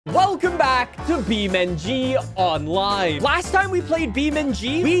Welcome back to BeamNG Online. Last time we played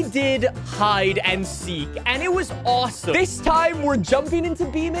BeamNG, we did hide and seek, and it was awesome. This time, we're jumping into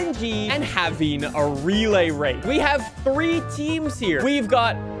BeamNG and having a relay race. We have 3 teams here. We've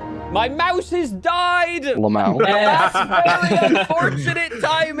got... My mouse has died. Lamau. That's very unfortunate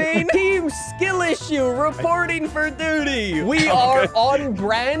timing. Team Skill Issue reporting for duty. We are on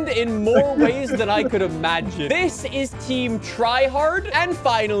brand in more ways than I could imagine. This is Team Tryhard and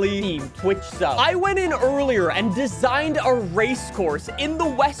finally Team Twitch Sub. I went in earlier and designed a race course in the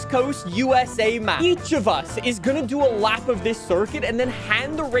West Coast USA map. Each of us is gonna do a lap of this circuit and then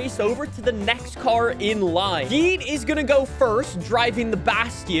hand the race over to the next car in line. Geet is gonna go first, driving the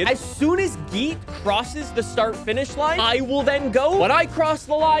Bastion. As soon as Geet crosses the start-finish line, I will then go. When I cross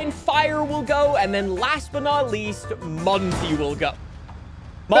the line, Fire will go. And then last but not least, Monty will go.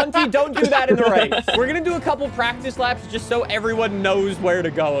 Monty, don't do that in the race. We're going to do a couple practice laps just so everyone knows where to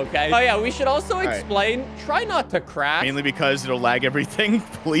go, okay? Oh, yeah, we should also explain, try not to crash. Mainly because it'll lag everything.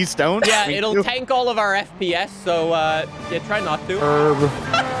 Please don't. Yeah, it'll tank all of our FPS, so, yeah, try not to. Watch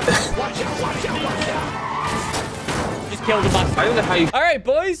out, watch out, watch out. Kill the bus. I don't know how you... All right,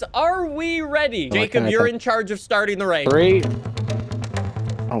 boys, are we ready? Jacob, you're in charge of starting the race. 3.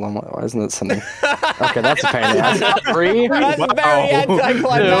 Hold on, why isn't it something? Okay, that's a pain in the ass. 3. That's a very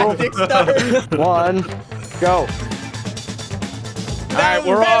anticlimactic start. 1, go. That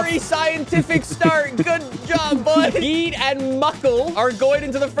was very scientific start. Good job, bud. Geet and Muckle are going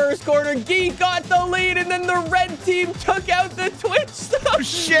into the first corner. Geet got the lead, and then the red team took out the Twitch stuff. Oh,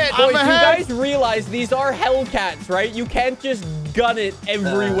 shit, you guys realize these are Hellcats, right? You can't just gun it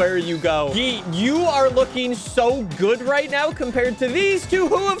everywhere you go. Geet, you are looking so good right now compared to these two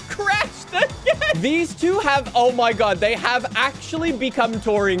who have crashed again. These two have, oh my god, they have actually become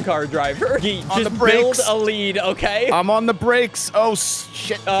touring car drivers. Geet, just build a lead, okay? I'm on the brakes. Oh,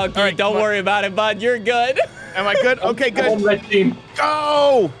 shit. Oh, Geet, don't worry about it, bud. You're good. Am I good? Okay, good. Red team.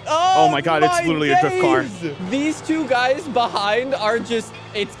 Go! Oh my god, it's literally a drift car. These two guys behind are just,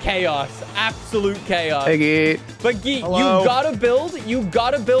 it's chaos. Absolute chaos. Hey, Geet. But Geet, you gotta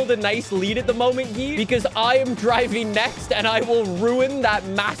build a nice lead at the moment, Geet, because I am driving next and I will ruin that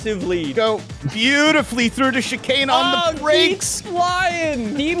massive lead. Go beautifully through the chicane on the brakes. Geet's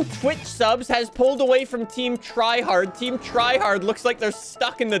flying. Team Twitch Subs has pulled away from Team Tryhard. Team Tryhard looks like they're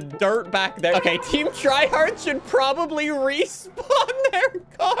stuck in the dirt back there. Okay, Team Tryhard should probably respawn their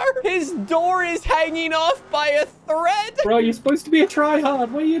car. His door is hanging off by a thread. Bro, you're supposed to be a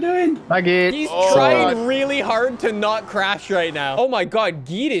tryhard. What are you doing? Hi, Geet. He's trying really hard to not crash right now. Oh my god,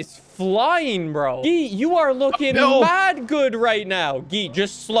 Geet is flying, bro. Geet, you are looking mad good right now. Geet,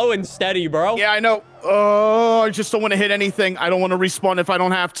 just slow and steady, bro. Yeah, I know. Oh, I just don't want to hit anything. I don't want to respawn if I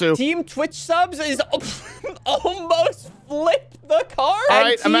don't have to. Team Twitch Subs is almost flipped the car.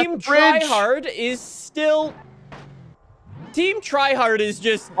 Right, and Team Tryhard is still... Team Tryhard is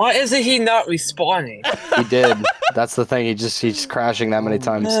just... Why isn't he not respawning? He did. That's the thing. He's crashing that many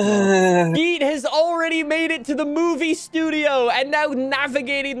times. Geet has already made it to the movie studio and now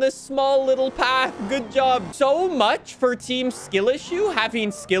navigating the small little path. Good job. So much for Team Skill Issue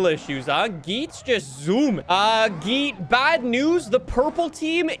having skill issues, huh? Geet's just zooming. Geet, bad news. The purple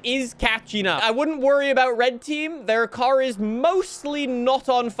team is catching up. I wouldn't worry about red team. Their car is mostly not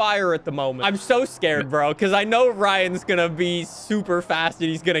on fire at the moment. I'm so scared, bro, because I know Ryan's gonna be super fast and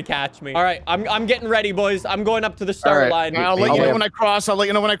he's gonna catch me. All right, I'm getting ready, boys. I'm going up to the start line. I'll let you know when I cross. I'll let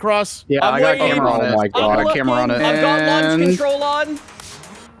you know when I cross. Yeah, I got camera on it. Oh my god, I got camera on it. I've got launch control on.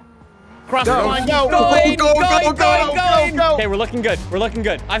 Cross the line, go. Going. Okay, we're looking good. We're looking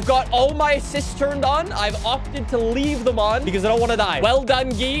good. I've got all my assists turned on. I've opted to leave them on because I don't want to die. Well done,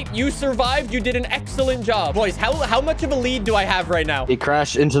 Geet. You survived. You did an excellent job. Boys, how much of a lead do I have right now? He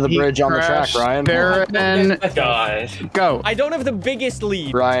crashed into the bridge on the track, Ryan. Baron, Guys. Go. I don't have the biggest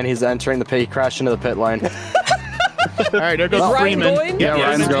lead. Ryan, he's entering the pit. He crashed into the pit line. All right, there goes Ryan Freeman. going? Yeah,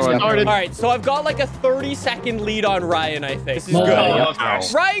 Ryan's going. All right, so I've got like a 30-second lead on Ryan, I think. This is good.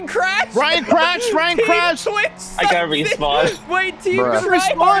 Ryan crashed! Ryan crashed! Ryan crashed! I gotta respawn. Wait, Team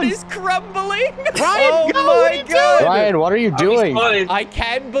Tryhard is crumbling! Ryan, oh my god! Ryan, what are you doing? I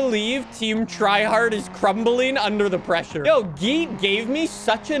can't believe Team Tryhard is crumbling under the pressure. Yo, Geet gave me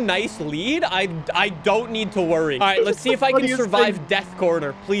such a nice lead. I don't need to worry. All right, let's see if I can survive Death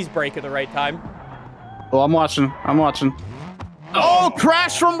Corner. Please break at the right time. Well, I'm watching. Oh,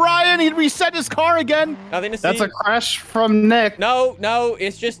 crash from Ryan. He reset his car again. Nothing to see. That's a crash from Nick. No,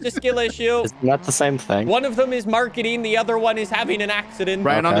 it's just a skill issue. It's not the same thing. One of them is marketing, the other one is having an accident.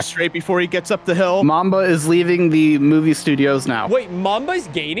 Ryan on the straight before he gets up the hill. Mamba is leaving the movie studios now. Wait, Mamba's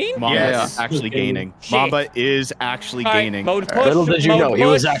gaining? Mamba Yes. is actually gaining. Shit. Mamba is actually All right, gaining. mode push, Little did you mode know, he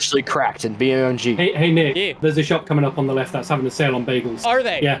was push. actually cracked in BeamNG. Hey, Nick. Yeah. There's a shop coming up on the left that's having a sale on bagels. Are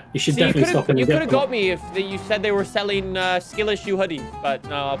they? Yeah, you should See, definitely stop in you and could get have them. got me if you said they were selling skill issue hoodies, but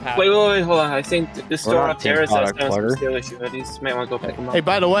no, I'll pass. Wait, hold on. I think the store not up there team is selling product some plugger. skill issue hoodies. Might want to go pick them up. Hey,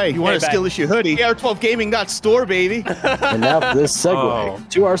 by the way, you want Hey, a Ben. skill issue hoodie? AR12gaming.store, baby. And now this segue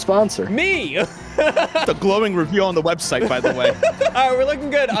to our sponsor. Me! The glowing review on the website, by the way. All right, we're looking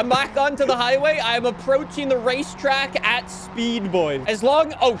good. I'm back onto the highway. I'm approaching the racetrack at speed, boys. As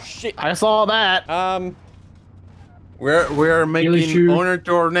long... Oh, shit. I saw that. We're making issue. honor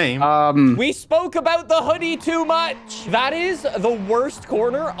to our name. We spoke about the hoodie too much. That is the worst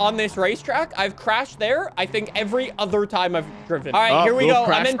corner on this racetrack. I've crashed there, I think, every other time I've driven. All right, Oh, here we little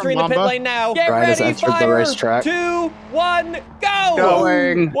go. I'm crash entering from the pit Mamba. lane now. Get Brian has ready, entered the fire. racetrack. 2, 1, go.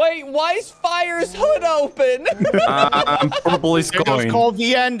 Going. Wait, why is Fire's hood open? Purple is There goes going. call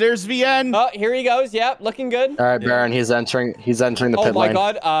VN. There's VN. Oh, here he goes. Yep, looking good. All right, Baron, he's entering the Oh pit my lane.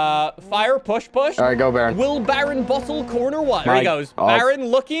 God. Fire, push. All right, go, Baron. Will Baron bustle corner 1? There he My goes. God. Baron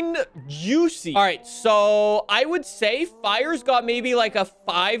looking juicy. All right, so I would say Fire's got maybe like a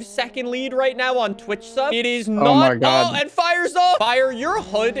 5-second lead right now on Twitch sub. It is not. my God. Oh, and Fire's off. Fire, your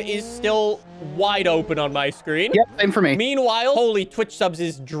hood is still wide open on my screen. Yep, same for me. Meanwhile, holy, Twitch subs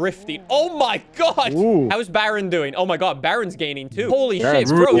is drifting. Oh my God. Ooh. How's Baron doing? Oh my God, Baron's gaining too. Holy Baron's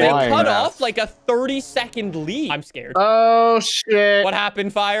shit, bro. They flying cut fast. off like a 30-second lead. I'm scared. Oh, shit. What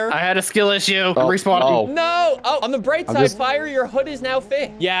happened, Fire? I had a skill issue. I'm respawning. oh. No! Oh, on the bright I'm side, just- Fire, your hood is now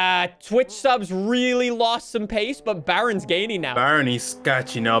fit. Yeah, Twitch subs really lost some pace, but Baron's gaining now. Baron is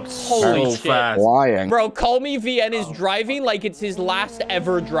catching up Holy so shit. fast. Flying. Bro, Call Me VN is driving like it's his last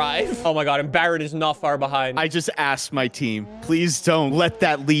ever drive. Oh my God, and Baron is not far behind. I just asked my team, please don't let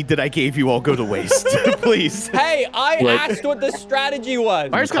that lead that I gave you all go to waste. Please. Hey, I Wait. asked what the strategy was.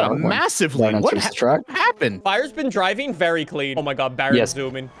 Fire's got a Baron massive Baron lead. What enters the track. happened? Fire's been driving very clean. Oh my God, Baron's Yes.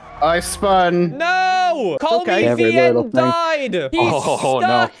 zooming. I spun. No! Call okay. Me Every little VN thing. died. He's Oh,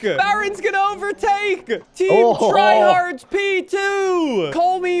 no. stuck. Baron's gonna overtake. Team Oh. Tryhards P2.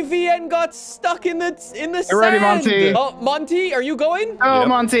 Call Me VN got stuck in the You're sand. ready, Monty. Oh, Monty, are you going? Go, Yep.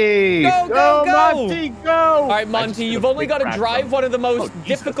 Monty. Go, Go, go, go. Monty, go! All right, Monty, you've only got to crack drive them. one of the most Oh,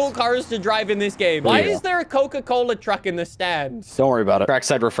 Jesus. difficult cars to drive in this game. Why Yeah. is there a Coca-Cola truck in the stands? Don't worry about it.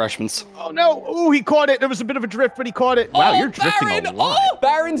 Trackside refreshments. Oh, no. Oh, he caught it. There was a bit of a drift, but he caught it. Wow, Oh, you're drifting Baron. a lot. Oh,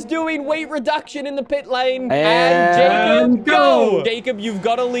 Baron's doing weight reduction in the pit lane. And Jacob, go. go. Jacob, you've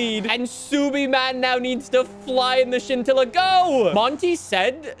got a lead. And Subi Man now needs to fly in the Scintilla. Go. Monty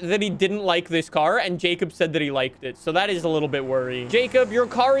said that he didn't like this car, and Jacob said that he liked it. So that is a little bit worrying. Jacob, your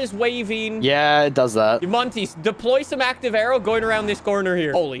car is waving. Yeah, it does that. Monty, deploy some active arrow going around this corner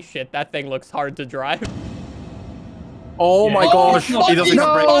here. Holy shit, that thing looks hard to drive. Oh my gosh, he doesn't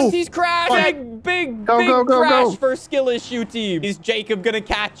have brakes. Monty's crashing. Big Go, go, go, crash go. for skill issue team. Is Jacob gonna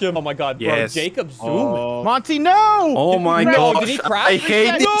catch him? Oh my God, bro. Yes. Jacob zooming. Oh. Monty, no! Oh my No, gosh, did he crash? I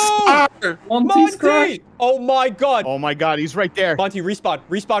hate this No! car. Monty's crashed. Monty! Oh my God. Oh, my God. He's right there. Monty, respawn.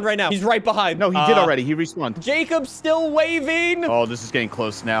 Respawn right now. He's right behind. No, he did already. He respawned. Jacob's still waving. Oh, this is getting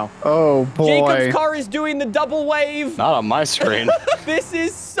close now. Oh, boy. Jacob's car is doing the double wave. Not on my screen. This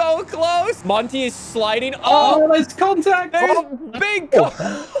is so close. Monty is sliding. Oh, Oh, there's contact. there's big car.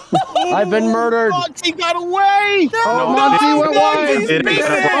 I've been murdered. Monty got away! Oh, No, Monty went Monty's wide. beating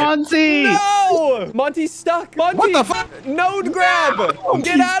it. Monty. No! Monty's stuck. Monty, What the fuck? Node grab.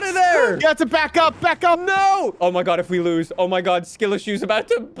 Get out of there. You have to back up, back up. No! Oh my God, if we lose. Oh my God, skill issue's about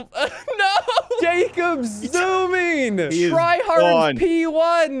to... No! Jacob's zooming. He is Tryhard gone.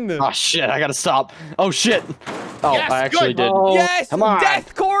 P1. Oh, shit. I gotta stop. Oh, shit. Oh, Yes, I actually good. did. Oh, Yes! come on.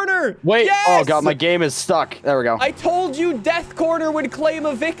 Death corner! Wait. Yes! Oh, God. My game is stuck. There we go. I told you Death corner would claim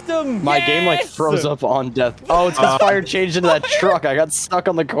a victim. My game, like, Yes! froze up on death. Oh, it's because Fire changed into that truck. I got stuck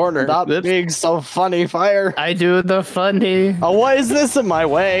on the corner. Stop being so funny, Fire. I do the funny. Oh, why is this in my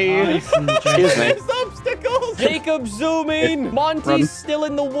way? Excuse me. There's obstacles. Jacob zooming. Monty's Run. still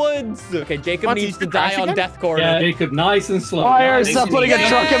in the woods. Okay, Jacob Monty, needs to you die crash on again? Death corner. Yeah, Jacob, nice and slow. Fire, Nice stop and putting a easy.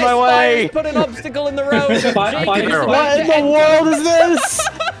 truck in my Fire's way. put an obstacle in the road. Fire- Jacob is fire- about What to in the enter. world is this?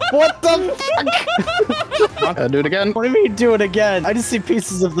 What the fuck? Do it again. What do you mean do it again? I just see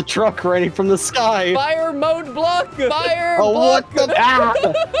pieces of the truck raining from the sky. Fire mode block. Fire Oh, block. what the? Ah!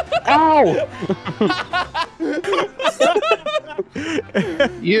 Ow!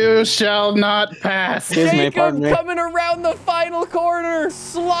 You shall not pass. Excuse me, pardon Jacob me. coming around the final corner,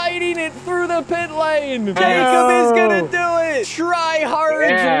 sliding it through the pit lane. Jacob is gonna do it.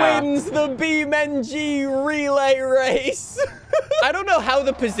 Tryhard wins the BeamNG relay race. I don't know how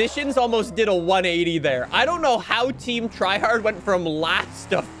the positions almost did a 180 there. I don't know how Team Tryhard went from last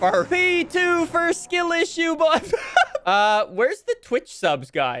to first. P2 for skill issue, but where's the Twitch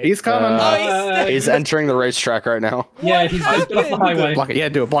subs guy? He's coming. He's entering the racetrack right now. Yeah, he's just been off the highway. Block it. Yeah,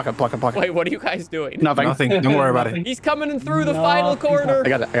 do it. Block it. Block it. Block it. Wait, what are you guys doing? Nothing. Nothing. Don't worry about it. He's coming in through the final corner. I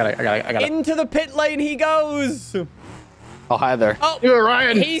got it. I got it. I got it. I got it. Into the pit lane he goes. Oh, hi there. Oh, Do it,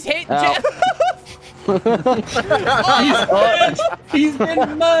 Ryan. he's hit Ow. Jeff. He's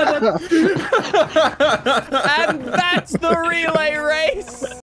been murdered. And that's the relay race.